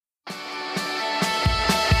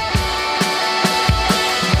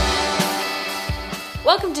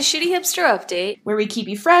Welcome to Shitty Hipster Update, where we keep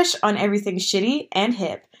you fresh on everything shitty and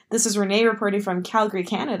hip. This is Renee reporting from Calgary,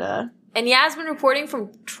 Canada. And Yasmin reporting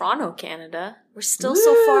from Toronto, Canada. We're still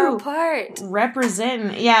so far apart.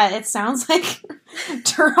 Represent. Yeah, it sounds like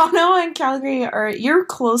Toronto and Calgary are... You're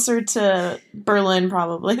closer to Berlin,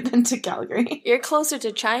 probably, than to Calgary. You're closer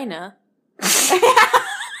to China.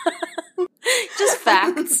 Just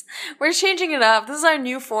facts. We're changing it up. This is our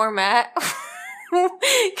new format.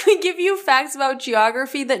 We give you facts about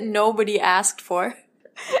geography that nobody asked for.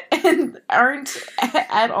 And aren't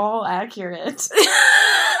at all accurate.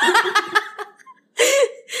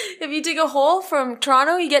 If you dig a hole from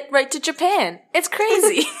Toronto, you get right to Japan. It's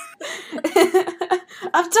crazy.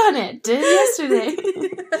 I've done it. Did yesterday.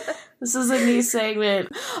 This is a new segment.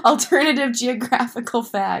 Alternative geographical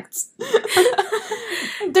facts.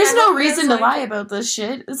 There's no reason to lie about this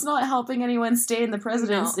shit. It's not helping anyone stay in the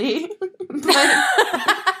presidency. No.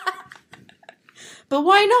 But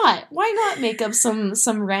why not? Why not make up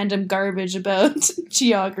some random garbage about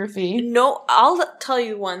geography? No, I'll tell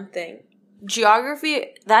you one thing.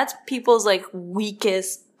 Geography, that's people's,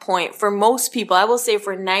 weakest point. For most people, I will say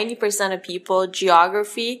for 90% of people,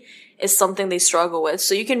 geography is something they struggle with.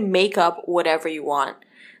 So you can make up whatever you want.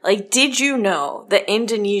 Did you know that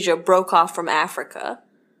Indonesia broke off from Africa?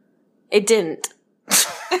 It didn't.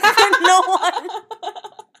 No one.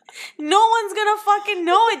 No one's gonna fucking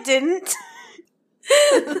know it didn't.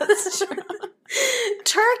 That's true.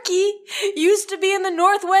 Turkey used to be in the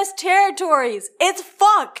Northwest Territories. It's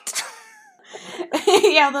fucked.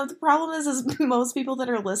 Yeah, the problem is most people that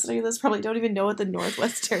are listening to this probably don't even know what the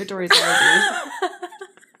Northwest Territories are.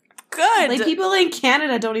 Good. People in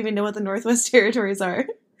Canada don't even know what the Northwest Territories are.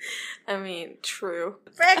 I mean, true.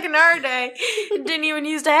 Back in our day, didn't even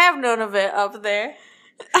used to have none of it up there.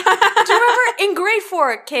 Do you remember in grade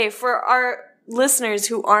 4, okay, for our listeners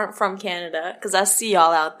who aren't from Canada, because I see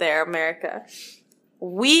y'all out there, America.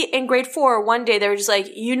 We, in grade 4, one day, they were just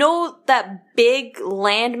like, you know that big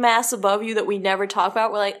landmass above you that we never talk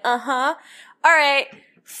about? We're like, uh-huh. All right,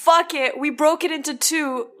 fuck it. We broke it into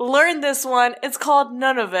 2. Learn this one. It's called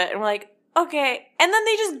none of it. And we're like, okay. And then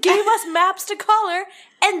they just gave us maps to color,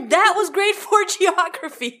 and that was grade 4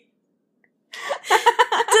 geography.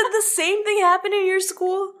 Did the same thing happen in your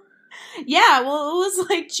school? Yeah, well, it was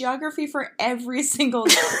geography for every single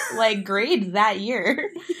grade that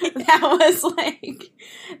year. That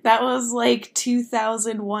was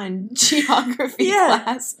 2001 geography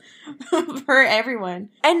class for everyone.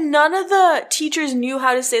 And none of the teachers knew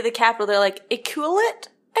how to say the capital. They're like, equivalent?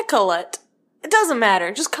 Equivalent. It doesn't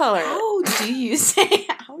matter. Just color it. How do you say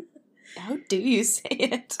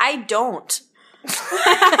it? I don't.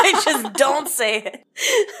 I just don't say it.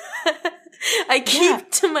 I keep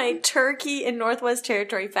to my Turkey and Northwest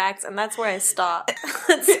Territory facts, and that's where I stop.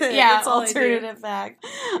 That's it. Yeah, that's all alternative fact.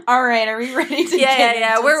 All right, are we ready to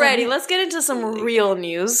Yeah, we're ready. Let's get into some real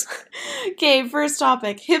news. Okay, first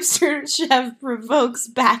topic. Hipster chef provokes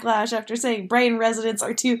backlash after saying Brighton residents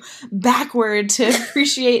are too backward to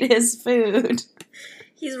appreciate his food.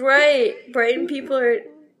 He's right. Brighton people are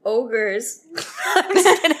ogres. I'm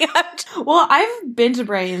just kidding. Well, I've been to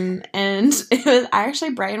Brighton, and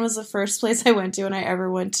Brighton was the first place I went to when I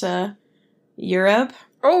ever went to Europe.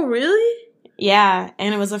 Oh, really? Yeah,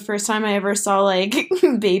 and it was the first time I ever saw,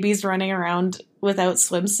 babies running around without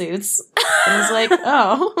swimsuits. And I was like,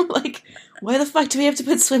 oh, why the fuck do we have to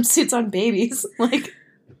put swimsuits on babies?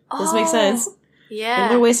 This makes sense. Yeah.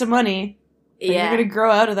 What a waste of money. Yeah. You're gonna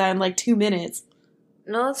grow out of that in 2 minutes.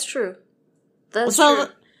 No, that's true. That's true.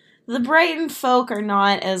 The Brighton folk are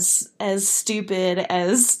not as stupid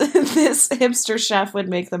as this hipster chef would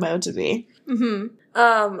make them out to be.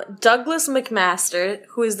 Mm-hmm. Douglas McMaster,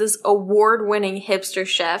 who is this award-winning hipster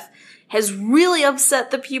chef, has really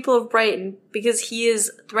upset the people of Brighton because he is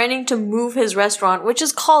threatening to move his restaurant, which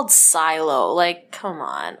is called Silo. Come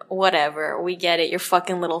on. Whatever. We get it. Your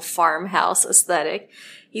fucking little farmhouse aesthetic.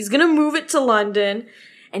 He's gonna move it to London,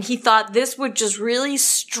 and he thought this would just really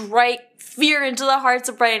strike fear into the hearts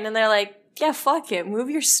of Brighton, and they're like, yeah, fuck it, move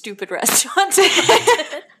your stupid restaurant to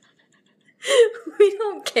London. We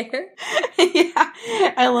don't care. Yeah,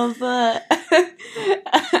 I love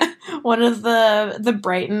one of the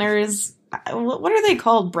Brightoners, what are they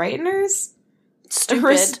called, Brightoners? Stupid.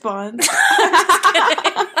 Response.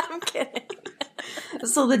 I'm kidding.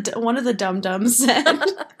 So one of the dum-dums said,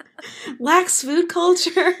 lacks food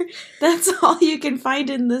culture. That's all you can find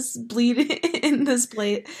in this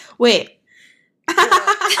plate. Wait.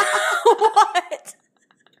 What?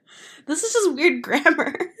 This is just weird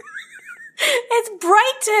grammar. It's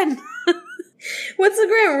Brighton. What's the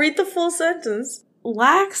grammar? Read the full sentence.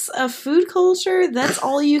 lacks a food culture. That's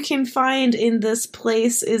all you can find in this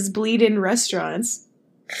place is bleed-in restaurants.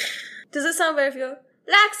 Does it sound better if you go,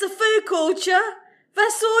 lacks a food culture?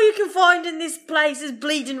 That's all you can find in this place is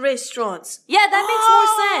bleeding restaurants. Yeah, that makes more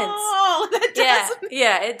sense. That does.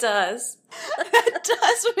 Yeah, it does. That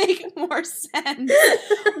does make more sense.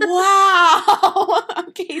 Wow.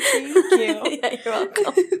 Okay, thank you. Yeah, you're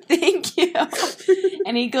welcome. Thank you.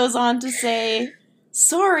 And he goes on to say,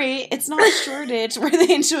 sorry, it's not a shortage where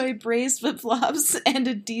they enjoy braised flip-flops and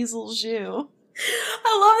a diesel jus.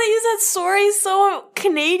 I love that you said sorry so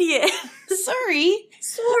Canadian. Sorry.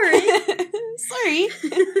 Sorry. Sorry.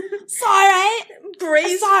 Sorry.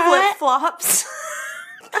 Braised Sorry. flip-flops.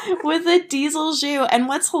 With a diesel jus. And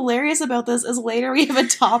what's hilarious about this is later we have a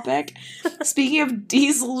topic. Speaking of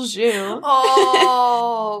diesel jus.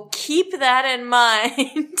 Oh, keep that in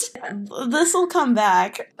mind. This will come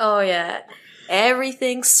back. Oh, yeah.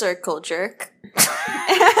 Everything's circle jerk.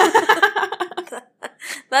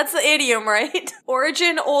 That's the idiom, right?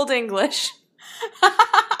 Origin Old English.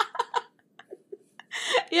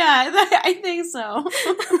 Yeah, I think so.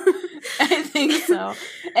 I think so.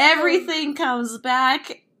 Everything comes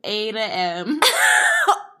back A to M.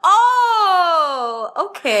 Oh,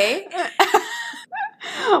 okay.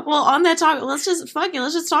 Well, on that topic, let's just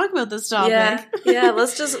talk about this topic. Yeah,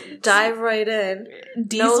 let's just dive right in.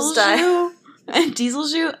 Diesel jus? Diesel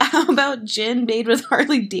jus? How about gin made with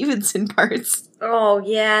Harley Davidson parts? Oh,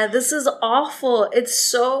 yeah, this is awful. It's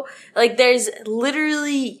so, like, there's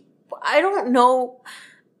literally, I don't know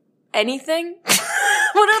anything.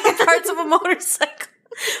 What are the parts of a motorcycle?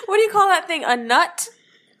 What do you call that thing? A nut?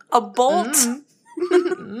 A bolt?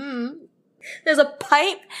 There's a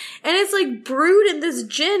pipe, and it's like brewed in this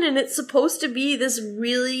gin, and it's supposed to be this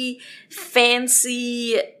really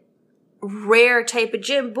fancy, rare type of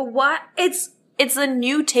gin. But what? It's a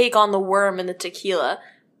new take on the worm and the tequila,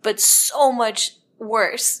 but so much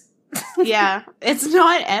worse. Yeah, it's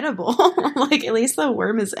not edible. Like, at least the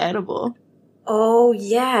worm is edible. Oh,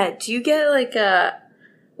 yeah. Do you get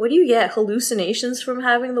what do you get? Hallucinations from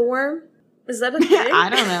having the worm? Is that a thing? I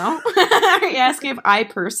don't know. Are you asking if I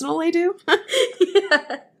personally do?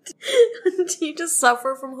 Yeah. Do you just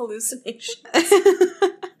suffer from hallucinations?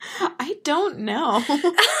 I don't know.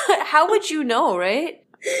 How would you know, right?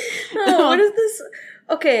 Oh, what is this?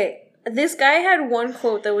 Okay, this guy had one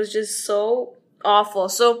quote that was just so awful.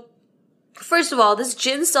 So, first of all, this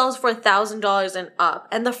gin sells for $1,000 and up,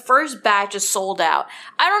 and the first batch is sold out.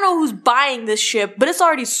 I don't know who's buying this shit, but it's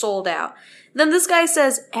already sold out. Then this guy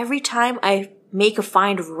says, every time I make a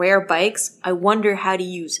find of rare bikes, I wonder how to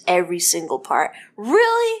use every single part.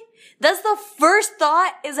 Really? That's the first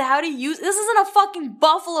thought, is how to use. This isn't a fucking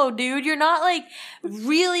Buffalo, dude. You're not like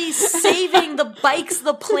really saving the bikes,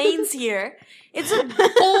 the planes here. It's an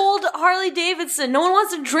old Harley Davidson. No one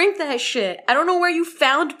wants to drink that shit. I don't know where you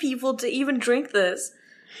found people to even drink this.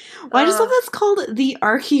 Well, I just love that's called the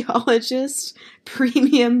Archaeologist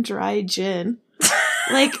Premium Dry Gin.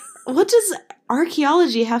 Like, what does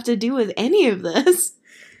archaeology have to do with any of this?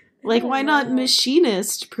 Like, why not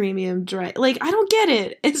Machinist Premium Dry? Like, I don't get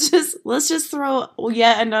it. It's just, let's just throw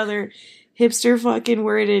yet another hipster fucking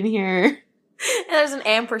word in here. And there's an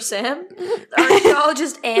ampersand.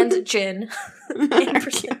 Archaeologist and gin.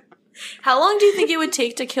 Ampersand. How long do you think it would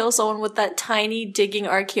take to kill someone with that tiny digging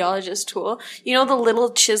archaeologist tool? You know, the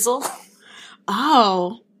little chisel?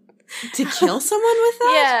 Oh. To kill someone with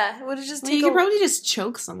that? Yeah. Would it just Well, take you could probably just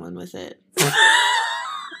choke someone with it.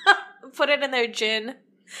 Put it in their gin.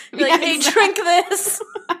 Be like, hey, drink this.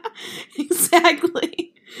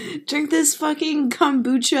 Exactly. Drink this fucking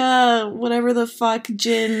kombucha, whatever the fuck,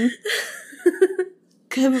 gin.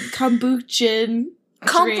 Kombucha.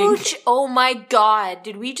 Kombucha. Oh my god.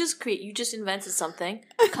 Did we just create? You just invented something.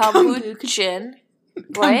 Kombucha.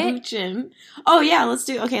 Right? Kombucha. Oh yeah, let's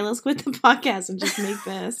quit the podcast and just make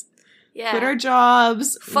this. Yeah. Quit our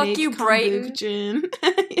jobs. Fuck you, Brighton.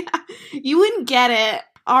 Yeah. You wouldn't get it.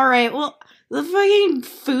 Alright, well, the fucking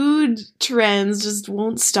food trends just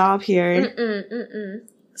won't stop here.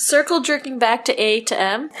 Circle jerking back to A to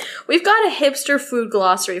M. We've got a hipster food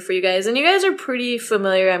glossary for you guys, and you guys are pretty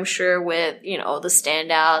familiar, I'm sure, with, you know, the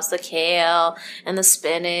standouts, the kale, and the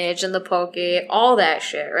spinach, and the poke, all that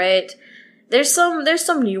shit, right? There's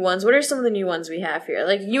some new ones. What are some of the new ones we have here?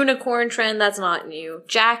 Like unicorn trend, that's not new.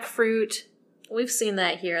 Jackfruit, we've seen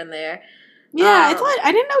that here and there. Yeah,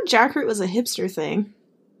 I didn't know jackfruit was a hipster thing.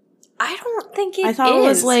 I don't think it is. I thought it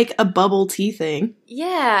was like a bubble tea thing.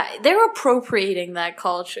 Yeah, they're appropriating that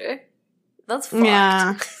culture. That's fucked.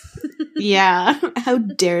 Yeah. Yeah. How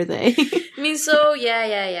dare they? I mean, so,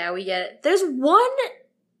 yeah, we get it. There's one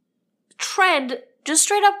trend just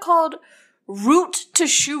straight up called Root to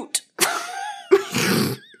shoot.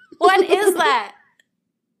 What is that?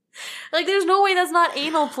 Like, there's no way that's not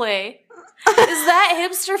anal play. Is that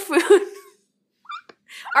hipster food?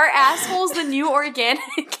 Are assholes the new organic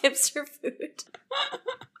hipster food?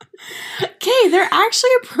 Okay, they're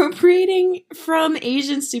actually appropriating from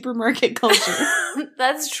Asian supermarket culture.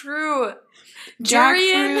 That's true.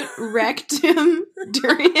 Jackfruit, rectum,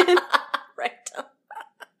 durian. Rectum.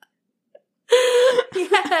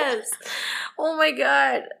 Yes. Oh my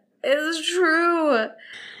god. It is true.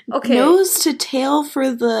 Okay. Nose to tail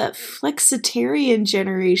for the flexitarian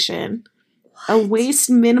generation. A waste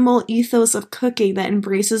minimal ethos of cooking that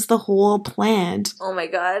embraces the whole plant. Oh my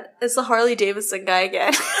god. It's the Harley Davidson guy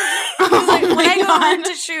again. He's Oh like, when my I go God. root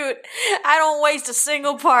to shoot, I don't waste a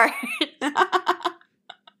single part.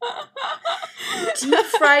 Deep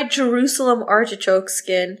fried Jerusalem artichoke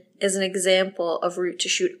skin is an example of root to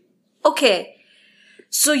shoot. Okay.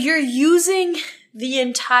 So you're using the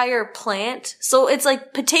entire plant. So it's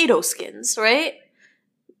like potato skins, right?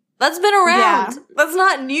 That's been around. Yeah. That's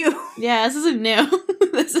not new. Yeah, this isn't new.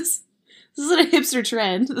 This is a hipster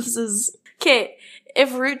trend. This is Okay,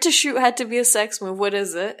 if root to shoot had to be a sex move, what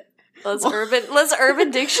is it? Let's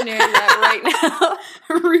urban dictionary that right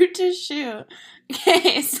now. root to shoot.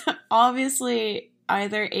 Okay, so obviously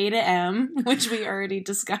either A to M, which we already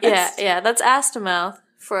discussed. Yeah, that's ass to mouth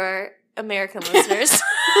for our American listeners.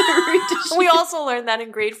 Root to shoot. We also learned that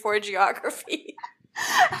in grade 4 geography.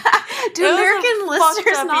 Do It was American a fucked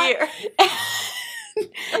listeners up not? year.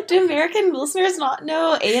 Do American listeners not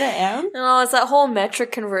know A to M? No, it's that whole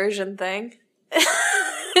metric conversion thing.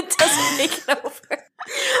 It doesn't make it over.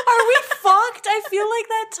 Are we fucked? I feel like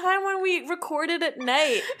that time when we recorded at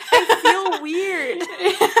night. I feel weird.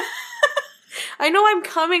 I know I'm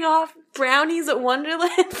coming off brownies at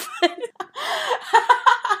Wonderland, but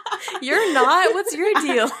you're not? What's your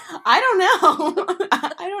deal? I don't know.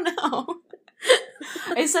 I don't know.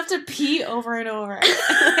 I just have to pee over and over.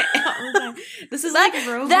 This is like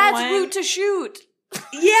Rogue That's One. root to shoot.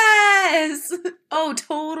 Yes! Oh,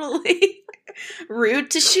 totally.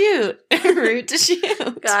 Root to shoot. Root to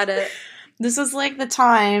shoot. Got it. This was like the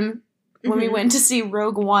time when we Mhm. went to see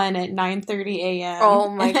Rogue One at 9:30 a.m. Oh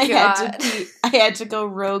my and I God. I had to go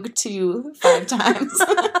Rogue 2 5 times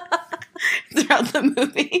throughout the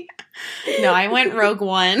movie. No, I went Rogue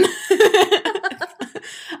One.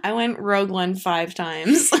 I went Rogue One 5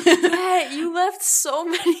 times. Yeah, you left so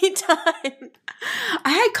many times. I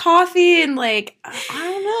had coffee and like,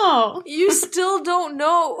 I don't You still don't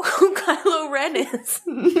know who Kylo Ren is.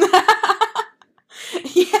 know.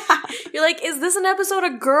 Yeah. You're like, is this an episode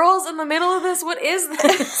of Girls in the middle of this? What is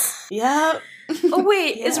this? Yep. Oh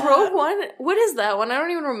wait, is Yeah. Rogue One? What is that one? I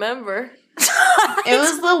don't even remember. It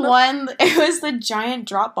was the one, it was the giant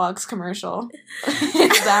Dropbox commercial.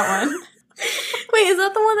 It's that one. Wait, is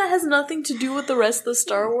that the one that has nothing to do with the rest of the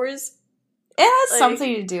Star Wars? It has Like-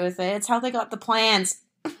 something to do with it. It's how they got the plans.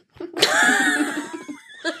 The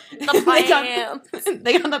They got- plan.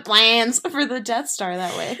 They got the plans for the Death Star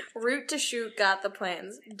that way. Root to shoot got the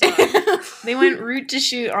plans. Done. They went root to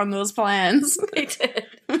shoot on those plans. They did.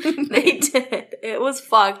 They did. It was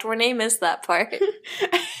fucked. Renee missed that part.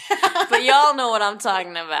 But y'all know what I'm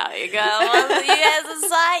talking about. You guys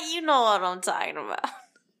aside, you know what I'm talking about.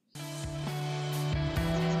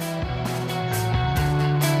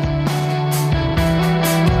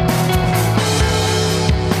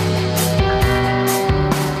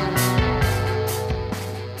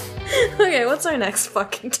 Okay, what's our next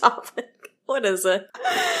fucking topic? What is it?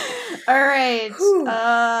 All right. Whew.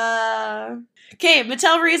 Okay,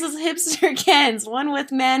 Mattel raises hipster Kens, one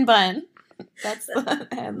with man bun. That's the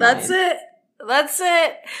headline. That's it. That's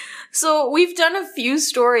it. So we've done a few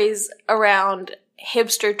stories around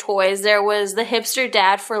hipster toys. There was the hipster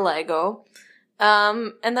dad for Lego.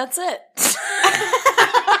 And that's it.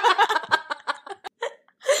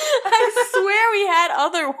 I swear we had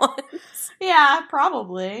other ones. Yeah,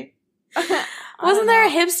 probably. Wasn't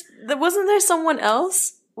there someone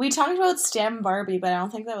else? We talked about STEM Barbie, but I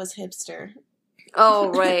don't think that was hipster. Oh,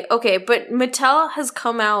 right. Okay, but Mattel has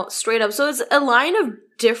come out straight up. So it's a line of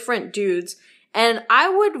different dudes. And I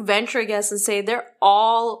would venture a guess and say they're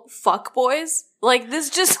all fuckboys. Like, this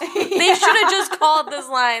just, they should have just called this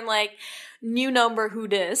line, like, new number who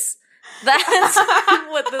dis. That's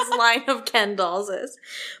what this line of Ken dolls is.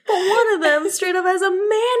 But one of them straight up has a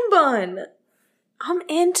man bun. I'm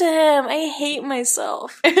into him. I hate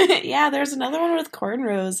myself. Yeah, there's another one with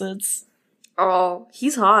cornrows. It's Oh,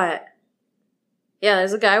 he's hot. Yeah,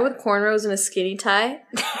 there's a guy with cornrows and a skinny tie.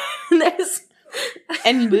 There's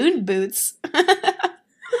and moon boots.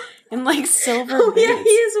 And like silver oh boots. yeah, he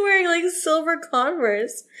is wearing like silver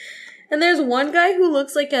Converse. And there's one guy who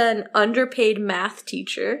looks like an underpaid math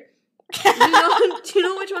teacher. Do you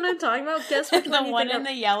know which one I'm talking about? Guess which one? The one in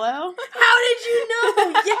the yellow? How did you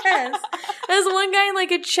know? Yes. There's one guy in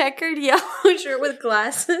like a checkered yellow shirt with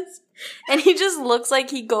glasses. And he just looks like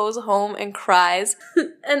he goes home and cries.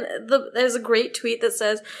 And there's a great tweet that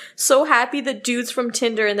says, "So happy that dudes from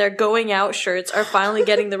Tinder in their going out shirts are finally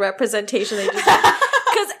getting the representation they deserve."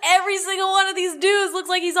 Because every single one of these dudes looks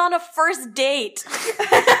like he's on a first date.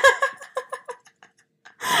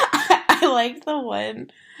 I like the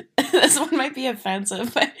one. This one might be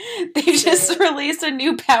offensive, but they just released a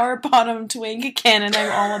new Power Bottom twink can, and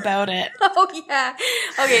I'm all about it. Oh, yeah.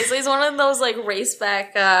 Okay, so he's one of those, like,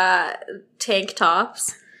 raceback tank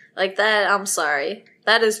tops. Like that, I'm sorry.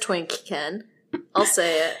 That is twink Ken. I'll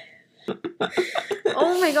say it.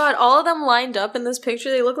 Oh my god, all of them lined up in this picture,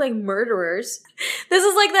 they look like murderers. This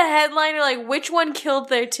is like the headliner, like, which one killed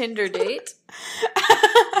their Tinder date?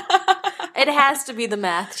 It has to be the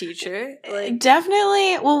math teacher. Like,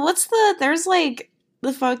 definitely. Well, there's like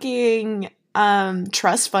the fucking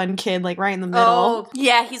trust fund kid, like right in the middle. Oh,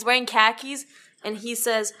 yeah, he's wearing khakis and he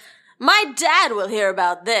says, "My dad will hear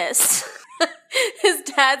about this." His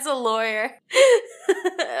dad's a lawyer.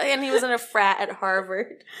 And he was in a frat at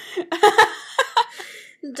Harvard.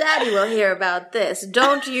 "Daddy will hear about this.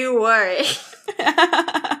 Don't you worry."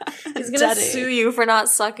 He's gonna sue you for not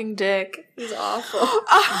sucking dick. He's awful.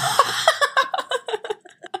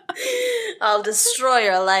 "I'll destroy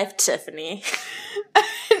your life, Tiffany."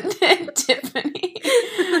 Tiffany.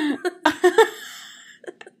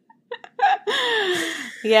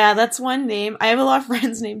 Yeah, that's one name. I have a lot of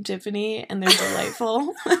friends named Tiffany, and they're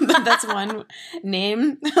delightful. But that's one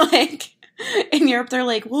name. Like, in Europe, they're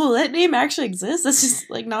like, "Whoa, that name actually exists? That's just,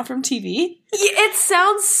 like, not from TV?" Yeah, it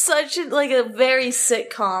sounds such a very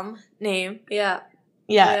sitcom name. Yeah.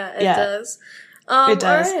 Yeah, it does. It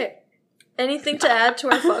does. All right. Anything to add to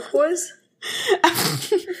our fuckboys?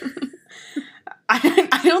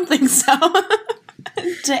 I don't think so.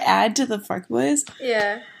 To add to the fuckboys?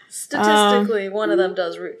 Yeah. Statistically, one of them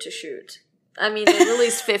does root to shoot. I mean, they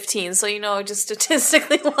released 15, so just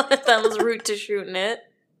statistically one of them is root to shooting it.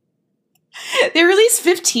 They released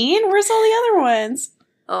 15? Where's all the other ones?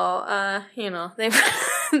 Oh, they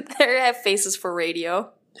have faces for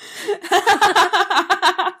radio.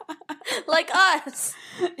 Like us.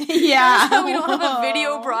 Yeah. We don't have a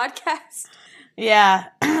video broadcast. Yeah.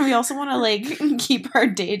 We also want to, like, keep our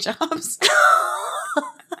day jobs.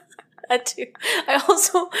 That too. I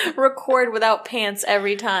also record without pants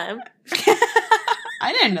every time.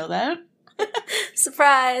 I didn't know that.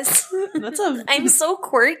 Surprise. I'm so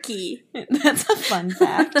quirky. That's a fun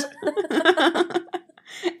fact.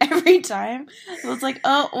 Every time. It's like,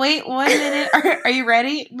 "Oh, wait, 1 minute. Are you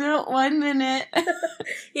ready? No, 1 minute."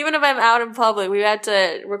 Even if I'm out in public, we had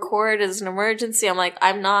to record as an emergency. I'm like,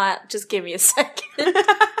 "I'm not. Just give me a second."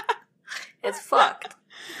 It's fucked.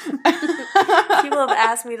 People have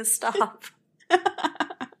asked me to stop.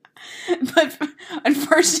 But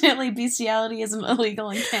unfortunately, bestiality isn't illegal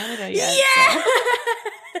in Canada yet. Yes!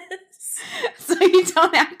 So you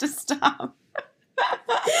don't have to stop.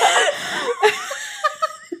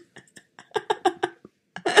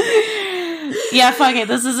 Yeah, fuck it.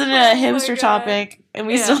 This isn't a hipster topic, and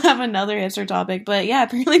we still have another hipster topic. But yeah,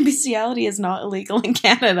 apparently bestiality is not illegal in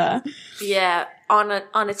Canada. Yeah, on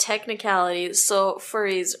a technicality. So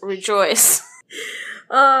furries, rejoice.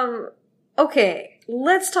 Okay,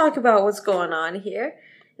 let's talk about what's going on here.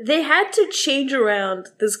 They had to change around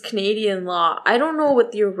this Canadian law. I don't know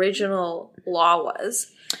what the original law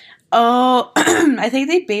was. Oh, I think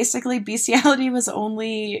they basically, bestiality was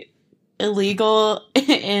only illegal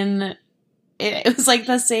in, it was like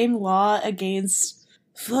the same law against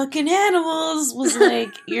fucking animals was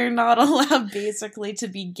like, you're not allowed basically to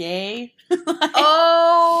be gay.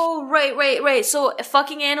 Oh, right. So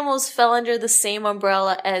fucking animals fell under the same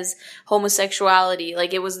umbrella as homosexuality.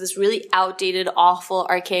 Like, it was this really outdated, awful,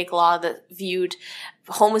 archaic law that viewed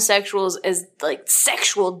homosexuals as, like,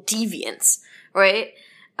 sexual deviants, right?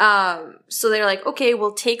 So they're like, okay,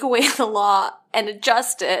 we'll take away the law and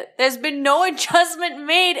adjust it. There's been no adjustment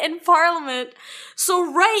made in Parliament.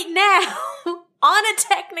 So right now, on a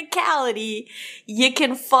technicality, you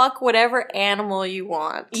can fuck whatever animal you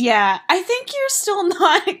want. Yeah, I think you're still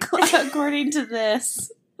not, according to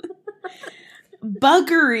this.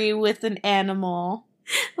 Buggery with an animal.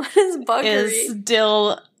 What is buggery? Is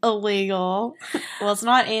still illegal. Well, it's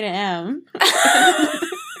not A to M.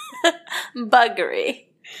 Buggery.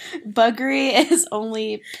 Buggery is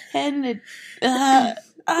only I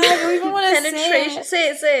don't even want to say it.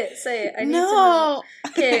 Say it. I need to know.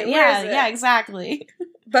 Okay, yeah, exactly.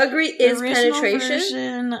 Buggery is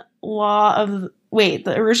penetration?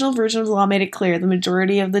 The original version of the law made it clear the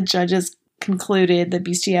majority of the judges concluded that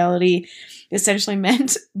bestiality essentially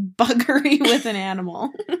meant buggery with an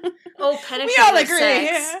animal. Oh, penetration. We all agree.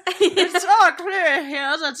 It's all clear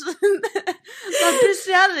here that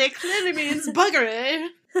bestiality clearly means buggery.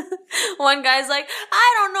 One guy's like,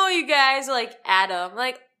 I don't know, you guys. Like, Adam.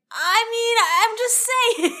 Like, I mean, I'm just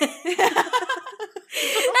saying.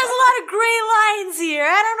 There's a lot of gray lines here.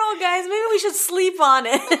 I don't know, guys. Maybe we should sleep on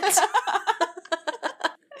it.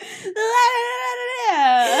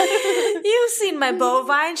 You've seen my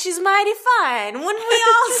bovine. She's mighty fine. Wouldn't we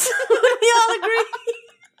all agree?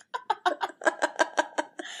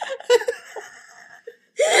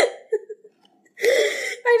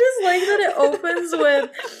 I just like that it opens with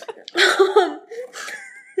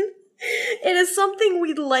it is something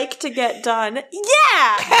we'd like to get done.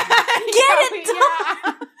 Yeah! Get it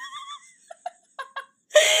done!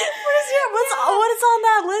 Yeah. What is on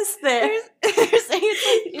that list there? They're saying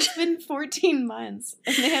it's been 14 months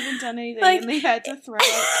and they haven't done anything and they had to throw out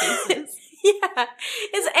cases. Yeah.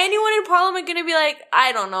 Is anyone in Parliament going to be like,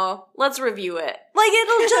 I don't know, let's review it? Like,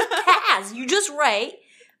 it'll just pass. You just write,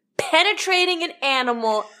 penetrating an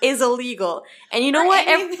animal is illegal. And you know what?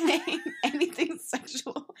 Anything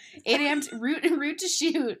sexual. 8 a.m. route to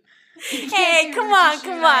shoot. Hey, come on.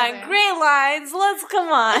 Gray lines.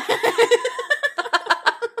 Come on.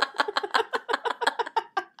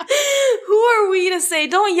 Who are we to say,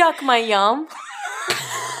 don't yuck my yum?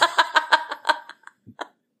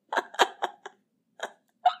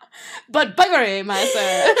 But buggery, my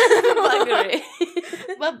sir. Buggery.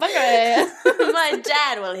 But buggery. My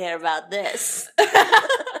dad will hear about this. That's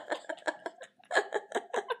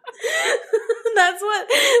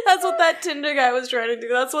what that Tinder guy was trying to do.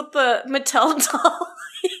 That's what the Mattel doll.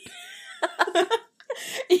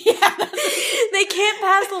 Yeah. They can't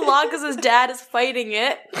pass the law because his dad is fighting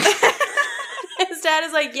it. His dad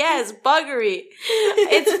is like, yes, buggery.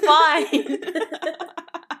 It's fine.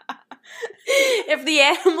 If the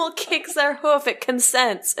animal kicks their hoof, it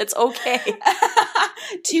consents. It's okay.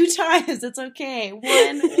 2 times, it's okay. 1,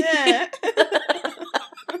 yeah.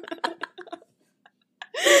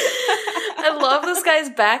 I love this guy's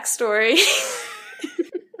backstory.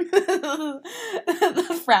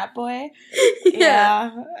 The frat boy.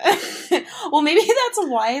 Yeah. Well, maybe that's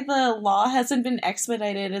why the law hasn't been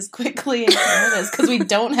expedited as quickly in Canada, because we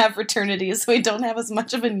don't have fraternities, so we don't have as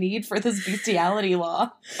much of a need for this bestiality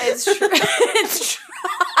law. It's true. It's true.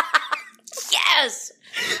 Yes!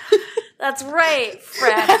 That's right,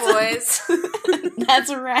 frat boys.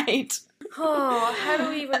 That's right. Oh, how do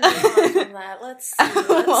we even move on from that? Let's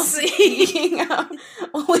see.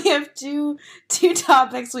 We have two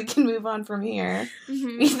topics we can move on from here.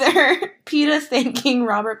 Mm-hmm. Either PETA thanking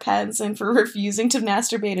Robert Pattinson for refusing to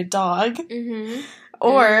masturbate a dog, mm-hmm.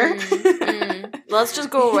 or... Let's just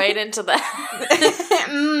go right into that.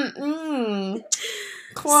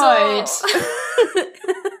 Quite.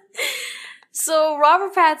 So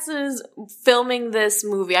Robert Pattinson is filming this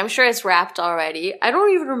movie. I'm sure it's wrapped already. I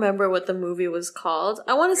don't even remember what the movie was called.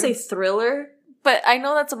 I want to say Thriller, but I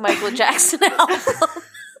know that's a Michael Jackson album.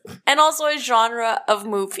 And also a genre of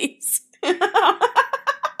movies. So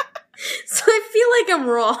I feel like I'm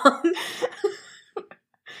wrong.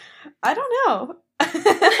 I don't know.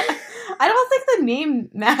 I don't think the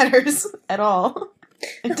name matters at all.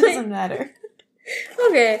 It doesn't matter.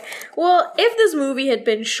 Okay, well, if this movie had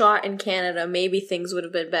been shot in Canada, maybe things would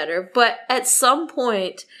have been better. But at some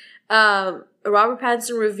point, Robert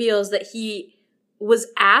Pattinson reveals that he was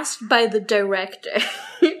asked by the director,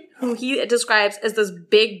 who he describes as this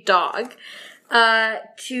big dog,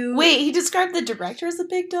 to... Wait, he described the director as a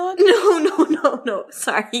big dog? No.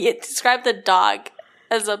 Sorry, he described the dog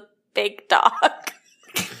as a big dog.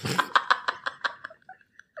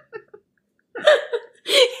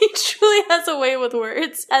 He truly has a way with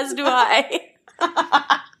words, as do I.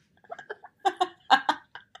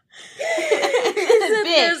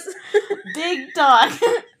 Big dog.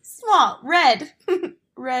 Small. Red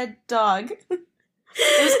dog.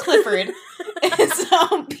 It was Clifford. And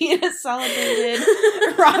so PETA celebrated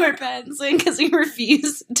Robert Pattinson because he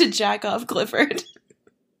refused to jack off Clifford.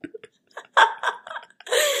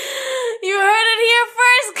 You heard it here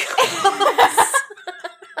first,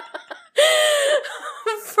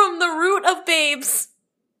 from the root of babes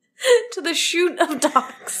to the shoot of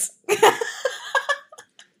dogs.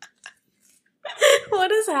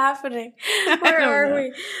 What is happening? Where are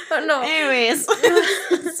we? Oh, no. Anyways.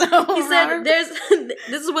 So he said,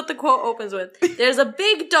 this is what the quote opens with. There's a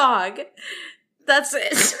big dog. That's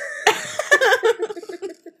it.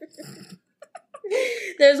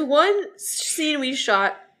 There's one scene we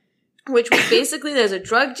shot, which was basically there's a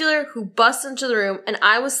drug dealer who busts into the room, and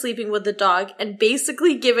I was sleeping with the dog and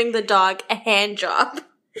basically giving the dog a hand job.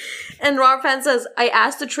 And Robert Pattinson says, I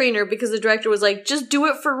asked the trainer because the director was like, just do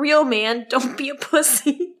it for real, man. Don't be a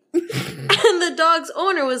pussy. And the dog's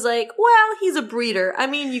owner was like, well, he's a breeder. I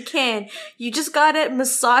mean, you can. You just gotta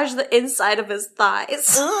massage the inside of his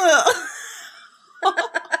thighs. No,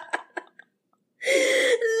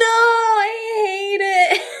 I hate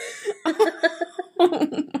it. Oh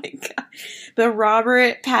my god. But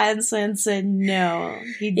Robert Pattinson said no.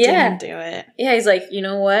 He didn't do it. Yeah, he's like, you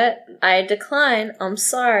know what? I decline. I'm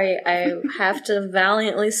sorry. I have to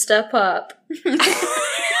valiantly step up.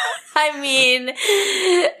 I mean,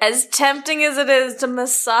 as tempting as it is to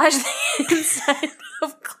massage the inside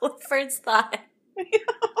of Clifford's thigh.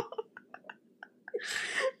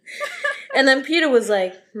 And then Peter was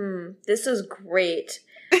like, this is great.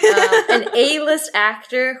 An A-list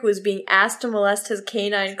actor who is being asked to molest his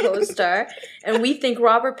canine co-star, and we think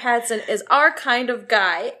Robert Pattinson is our kind of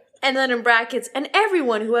guy. And then in brackets, and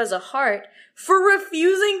everyone who has a heart for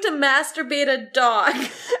refusing to masturbate a dog.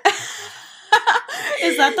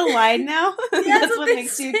 Is that the line now? That's what they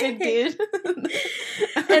makes you a good dude.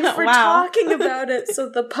 And for talking about it so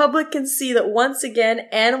the public can see that once again,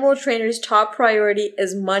 animal trainers' top priority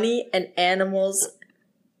is money, and animals'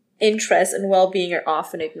 interests and well-being are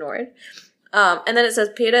often ignored. And then it says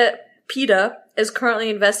PETA is currently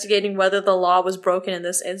investigating whether the law was broken in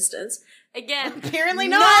this instance. Again, apparently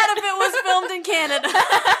not. None of it was filmed in Canada.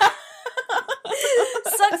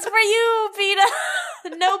 Sucks for you, PETA.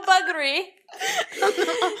 No buggery.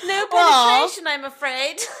 No penetration, I'm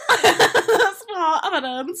afraid. That's not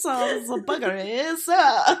evidence of the buggery,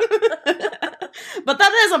 sir. But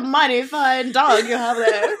that is a mighty fine dog you have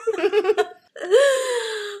there.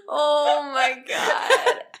 Oh my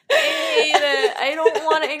god. I hate it. I don't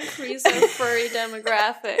want to increase our furry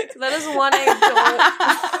demographic. That is one I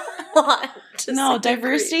don't want to No,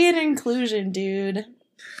 diversity and inclusion, dude.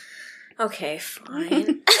 Okay,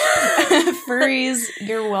 fine. Furries,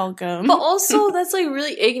 you're welcome. But also, that's like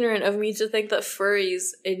really ignorant of me to think that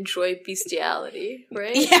furries enjoy bestiality,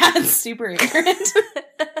 right? Yeah, it's super ignorant.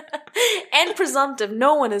 And presumptive.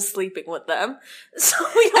 No one is sleeping with them. So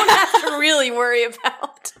we don't have to really worry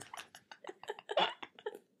about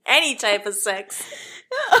any type of sex.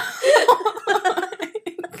 Oh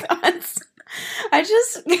God. I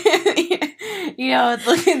just, look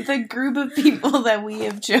at the group of people that we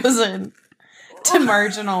have chosen to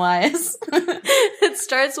marginalize. It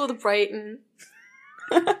starts with Brighton.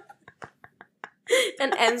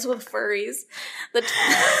 And ends with furries. The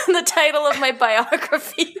title of my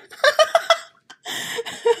biography.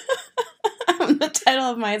 The title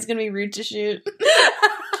of mine is going to be Route to Shoot.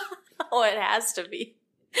 Oh, it has to be.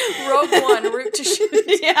 Rogue One, Route to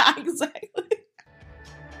Shoot. Yeah, exactly.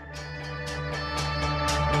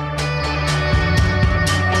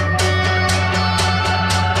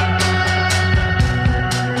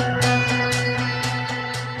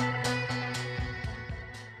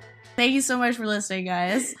 Thank you so much for listening,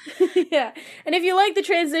 guys. Yeah. And if you like the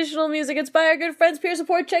transitional music, it's by our good friends Peer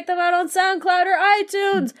Support. Check them out on SoundCloud or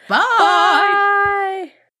iTunes. Bye!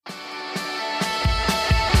 Bye!